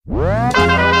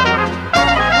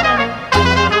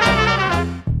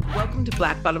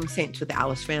Black Bottom Saints with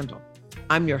Alice Randall.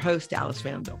 I'm your host, Alice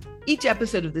Randall. Each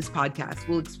episode of this podcast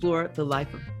will explore the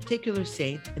life of a particular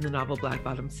saint in the novel Black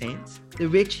Bottom Saints, the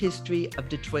rich history of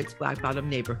Detroit's Black Bottom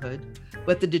neighborhood,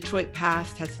 what the Detroit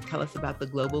past has to tell us about the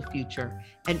global future,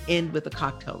 and end with a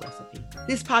cocktail recipe.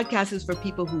 This podcast is for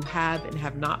people who have and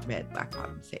have not read Black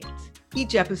Bottom Saints.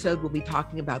 Each episode will be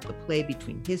talking about the play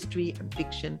between history and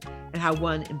fiction and how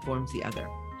one informs the other.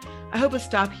 I hope a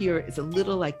stop here is a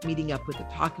little like meeting up with a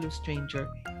talkative stranger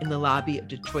in the lobby of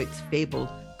Detroit's fabled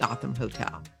Gotham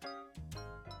Hotel.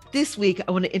 This week,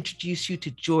 I want to introduce you to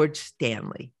George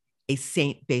Stanley, a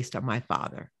saint based on my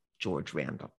father, George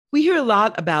Randall. We hear a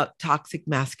lot about toxic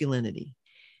masculinity.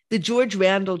 The George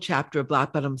Randall chapter of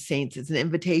Black Bottom Saints is an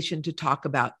invitation to talk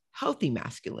about healthy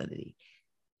masculinity,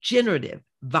 generative,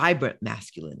 vibrant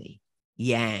masculinity,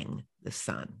 Yang, the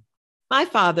sun. My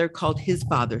father called his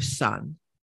father Sun,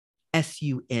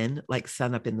 S-U-N, like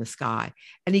sun up in the sky,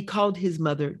 and he called his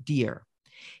mother Dear.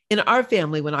 In our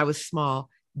family, when I was small,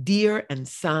 Dear and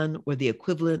Sun were the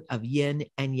equivalent of yin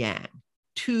and yang,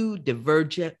 two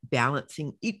divergent,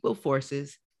 balancing, equal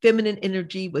forces. Feminine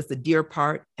energy was the Dear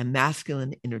part, and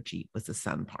masculine energy was the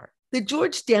Sun part. The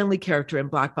George Stanley character in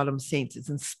Black Bottom Saints is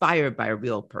inspired by a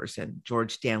real person,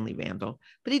 George Stanley Randall,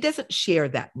 but he doesn't share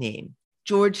that name.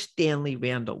 George Stanley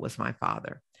Randall was my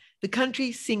father. The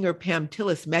country singer Pam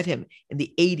Tillis met him in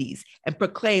the 80s and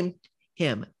proclaimed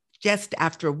him, just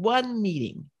after one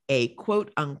meeting, a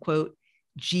quote unquote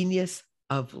genius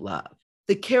of love.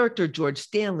 The character George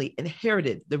Stanley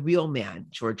inherited the real man,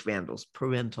 George Randall's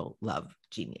parental love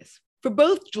genius. For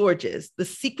both Georges, the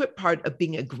secret part of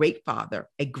being a great father,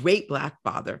 a great Black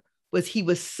father, was he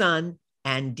was son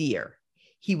and dear.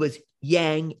 He was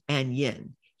yang and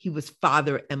yin. He was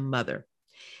father and mother.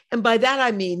 And by that,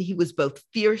 I mean he was both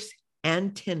fierce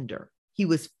and tender. He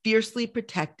was fiercely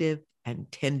protective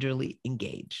and tenderly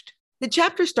engaged. The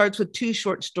chapter starts with two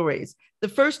short stories. The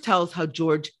first tells how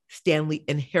George Stanley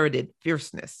inherited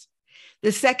fierceness.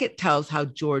 The second tells how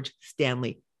George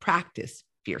Stanley practiced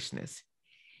fierceness.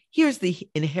 Here's the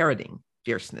inheriting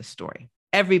fierceness story.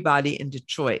 Everybody in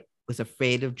Detroit was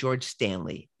afraid of George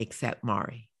Stanley except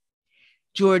Maury.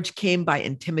 George came by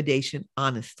intimidation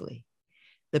honestly.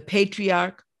 The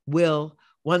patriarch, Will,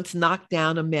 once knocked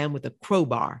down a man with a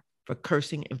crowbar for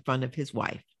cursing in front of his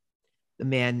wife. The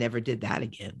man never did that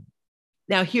again.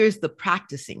 Now here's the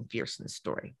practicing fierceness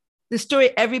story. The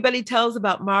story everybody tells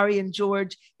about Maury and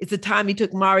George is the time he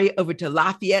took Maury over to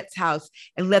Lafayette's house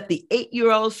and let the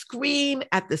 8-year-old scream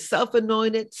at the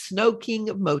self-anointed Snow King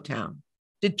of Motown.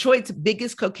 Detroit's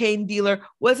biggest cocaine dealer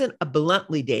wasn't a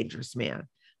bluntly dangerous man,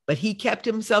 but he kept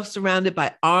himself surrounded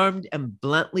by armed and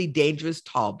bluntly dangerous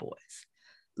tall boys.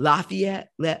 Lafayette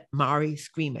let Maury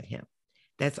scream at him.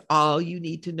 That's all you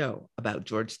need to know about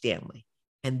George Stanley.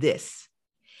 And this: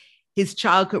 his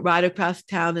child could ride across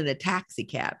town in a taxi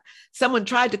cab. Someone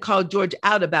tried to call George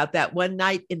out about that one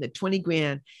night in the 20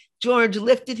 grand. George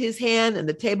lifted his hand and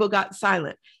the table got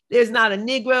silent. There's not a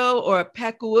Negro or a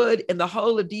peck of wood in the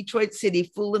whole of Detroit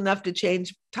City fool enough to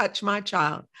touch my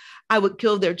child. I would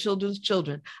kill their children's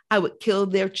children. I would kill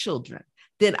their children.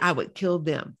 Then I would kill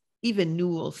them. Even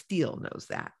Newell Steele knows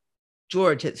that.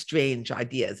 George had strange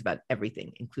ideas about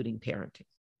everything, including parenting.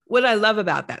 What I love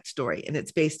about that story, and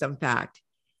it's based on fact,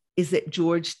 is that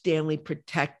George Stanley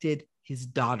protected his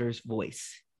daughter's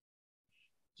voice.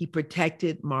 He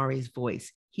protected Maury's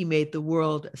voice. He made the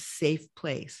world a safe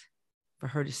place for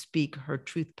her to speak her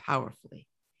truth powerfully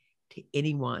to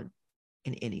anyone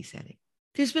in any setting.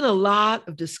 There's been a lot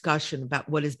of discussion about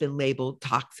what has been labeled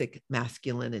toxic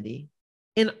masculinity.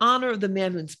 In honor of the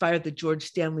man who inspired the George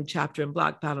Stanley chapter in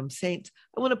Black Bottom Saints,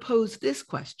 I want to pose this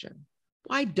question.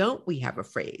 Why don't we have a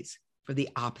phrase for the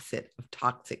opposite of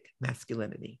toxic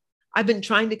masculinity? I've been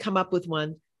trying to come up with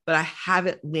one, but I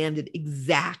haven't landed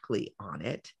exactly on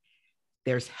it.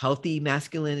 There's healthy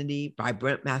masculinity,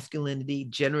 vibrant masculinity,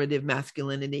 generative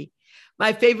masculinity.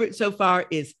 My favorite so far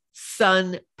is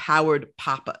sun-powered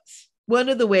papas. One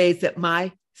of the ways that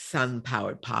my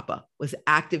sun-powered papa was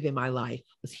active in my life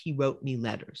was he wrote me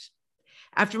letters.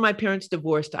 After my parents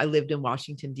divorced, I lived in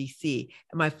Washington, D.C.,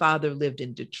 and my father lived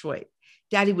in Detroit.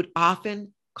 Daddy would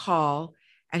often call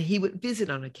and he would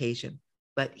visit on occasion,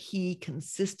 but he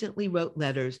consistently wrote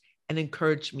letters and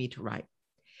encouraged me to write.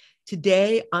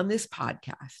 Today on this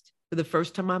podcast, for the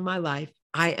first time in my life,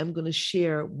 I am going to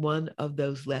share one of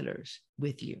those letters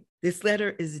with you. This letter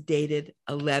is dated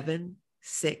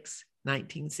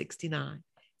 11/6/1969.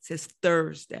 It says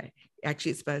Thursday.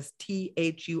 Actually, it spells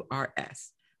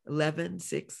Thurs,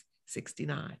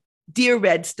 11/6/69. Dear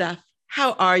Red Stuff,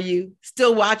 how are you?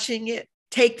 Still watching it?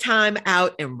 Take time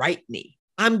out and write me.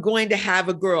 I'm going to have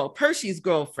a girl, Percy's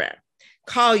girlfriend.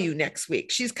 call you next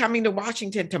week. She's coming to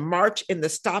Washington to march in the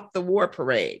Stop the War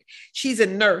parade. She's a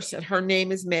nurse and her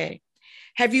name is May.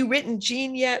 Have you written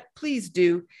Jean yet? Please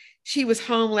do. She was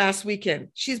home last weekend.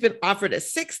 She's been offered a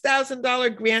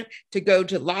 $6,000 grant to go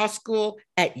to law school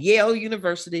at Yale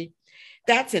University.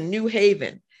 That's in New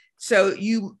Haven. So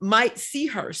you might see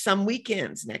her some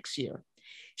weekends next year.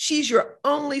 She's your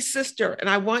only sister, and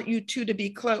I want you two to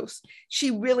be close. She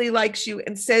really likes you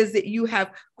and says that you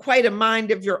have quite a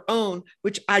mind of your own,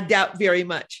 which I doubt very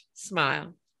much.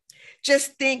 Smile.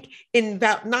 Just think, in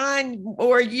about 9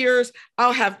 more years,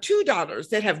 I'll have 2 daughters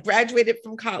that have graduated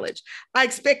from college. I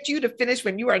expect you to finish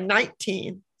when you are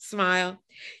 19. Smile.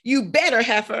 You better,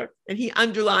 heifer. And he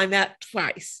underlined that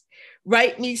twice.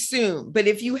 Write me soon. But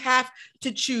if you have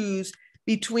to choose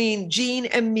between Jean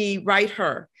and me, write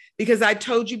her. Because I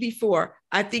told you before,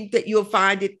 I think that you'll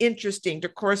find it interesting to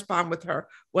correspond with her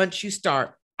once you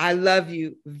start. I love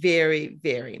you very,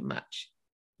 very much,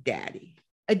 Daddy.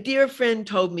 A dear friend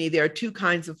told me there are 2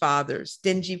 kinds of fathers,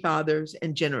 stingy fathers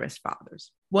and generous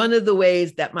fathers. One of the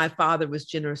ways that my father was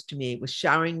generous to me was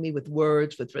showering me with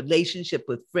words, with relationship,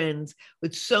 with friends,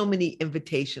 with so many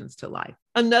invitations to life.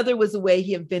 Another was the way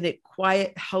he invented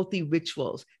quiet, healthy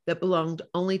rituals that belonged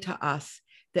only to us,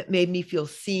 that made me feel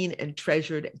seen and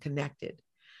treasured and connected.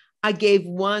 I gave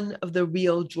one of the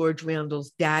real George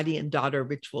Randall's daddy and daughter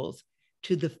rituals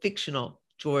to the fictional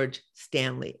George,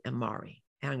 Stanley, and Mari.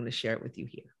 And I'm going to share it with you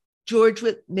here. George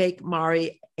would make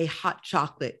Mari a hot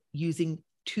chocolate using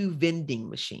 2 vending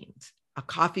machines, a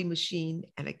coffee machine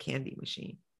and a candy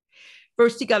machine.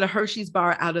 First, he got a Hershey's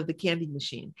bar out of the candy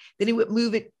machine. Then he would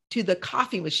move it to the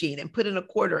coffee machine and put in a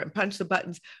quarter and punch the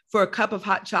buttons for a cup of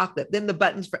hot chocolate, then the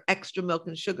buttons for extra milk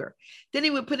and sugar. Then he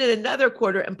would put in another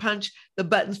quarter and punch the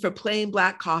buttons for plain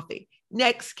black coffee.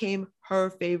 Next came her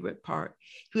favorite part.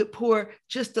 He would pour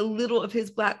just a little of his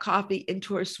black coffee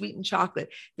into her sweetened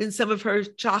chocolate, then some of her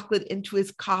chocolate into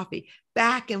his coffee,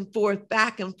 back and forth,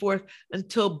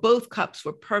 until both cups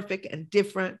were perfect and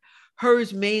different.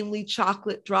 Hers mainly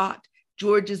chocolate draught,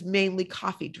 George's mainly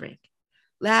coffee drink.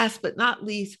 Last but not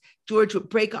least, George would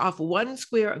break off 1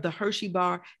 square of the Hershey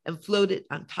bar and float it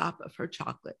on top of her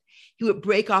chocolate. He would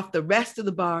break off the rest of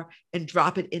the bar and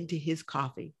drop it into his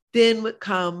coffee. Then would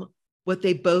come what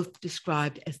they both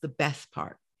described as the best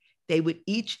part. They would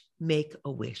each make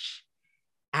a wish.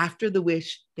 After the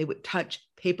wish, they would touch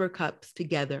paper cups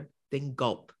together, then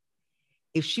gulp.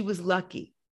 If she was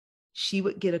lucky, she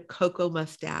would get a cocoa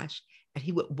mustache, and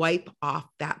he would wipe off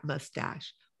that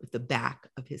mustache with the back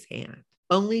of his hand.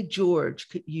 Only George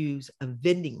could use a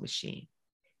vending machine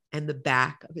and the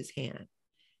back of his hand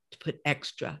to put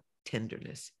extra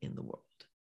tenderness in the world.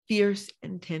 Fierce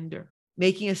and tender,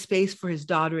 making a space for his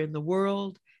daughter in the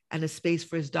world and a space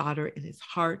for his daughter in his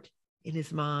heart, in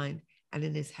his mind, and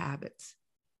in his habits.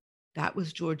 That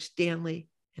was George Stanley,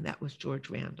 and that was George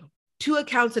Randall. 2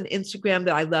 accounts on Instagram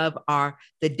that I love are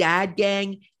the Dad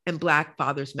Gang and Black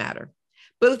Fathers Matter.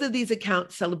 Both of these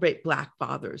accounts celebrate Black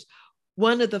fathers.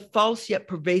 One of the false yet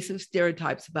pervasive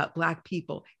stereotypes about Black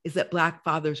people is that Black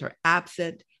fathers are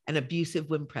absent and abusive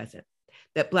when present,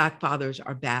 that Black fathers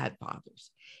are bad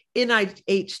fathers.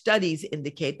 NIH studies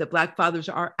indicate that Black fathers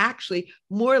are actually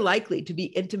more likely to be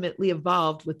intimately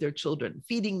involved with their children,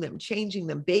 feeding them, changing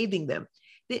them, bathing them,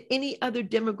 than any other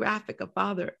demographic of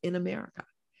father in America.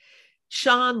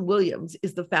 Sean Williams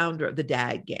is the founder of the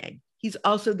Dad Gang. He's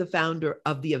also the founder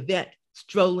of the event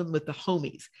Strolling with the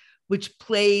Homies, which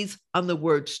plays on the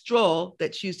word stroll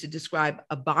that's used to describe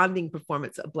a bonding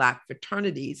performance of Black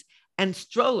fraternities, and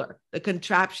stroller, the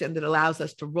contraption that allows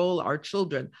us to roll our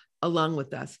children along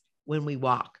with us when we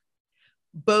walk.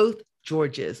 Both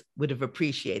Georges would have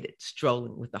appreciated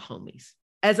strolling with the homies.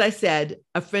 As I said,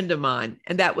 a friend of mine,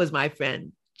 and that was my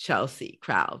friend Chelsea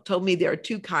Crowell, told me there are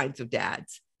 2 kinds of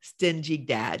dads, stingy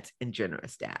dads and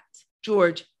generous dads.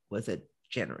 George was a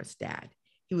generous dad.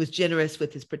 He was generous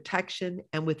with his protection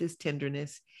and with his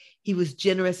tenderness. He was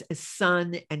generous as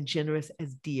son and generous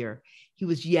as dear. He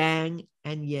was yang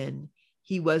and yin.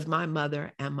 He was my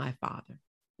mother and my father.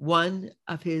 One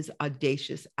of his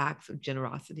audacious acts of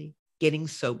generosity, getting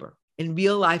sober. In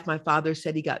real life, my father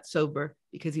said he got sober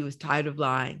because he was tired of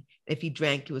lying. If he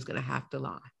drank, he was going to have to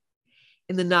lie.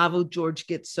 In the novel, George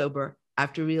gets sober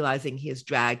after realizing he has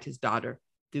dragged his daughter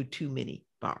through too many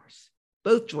bars.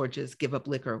 Both Georges give up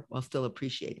liquor while still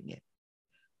appreciating it.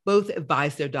 Both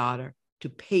advise their daughter to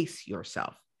pace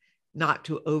yourself, not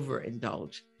to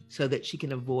overindulge, so that she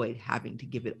can avoid having to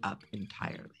give it up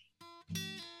entirely.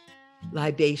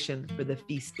 Libation for the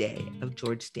feast day of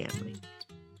George Stanley.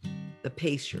 The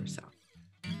pace yourself.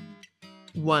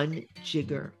 1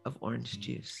 jigger of orange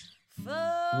juice.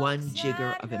 1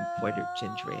 jigger of imported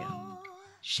ginger ale.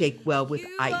 Shake well with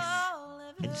ice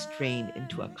and strain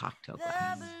into a cocktail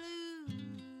glass.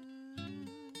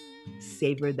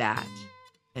 Savor that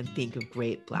and think of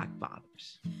great black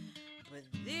bottoms.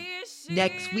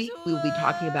 Next week, we will be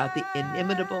talking about the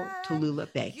inimitable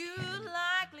Tallulah Bankhead.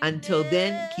 Until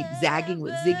then, keep zagging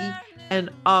with Ziggy and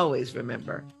always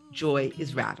remember, joy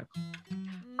is radical.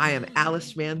 I am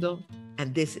Alice Randall,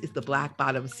 and this is the Black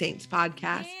Bottom Saints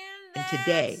podcast. And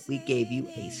today we gave you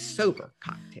a sober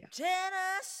cocktail.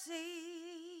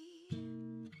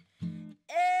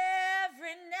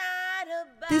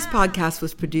 This podcast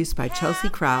was produced by Chelsea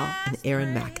Crowell and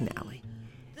Aaron McAnally.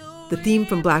 The theme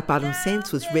from Black Bottom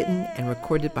Saints was written and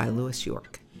recorded by Louis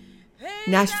York.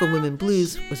 Nashville Women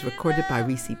Blues was recorded by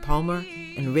Reese Palmer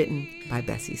and written by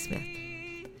Bessie Smith.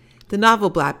 The novel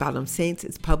Black Bottom Saints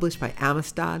is published by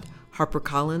Amistad,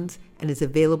 HarperCollins, and is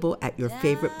available at your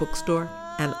favorite bookstore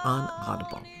and on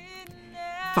Audible.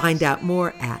 Find out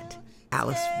more at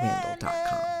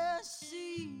AliceRandall.com.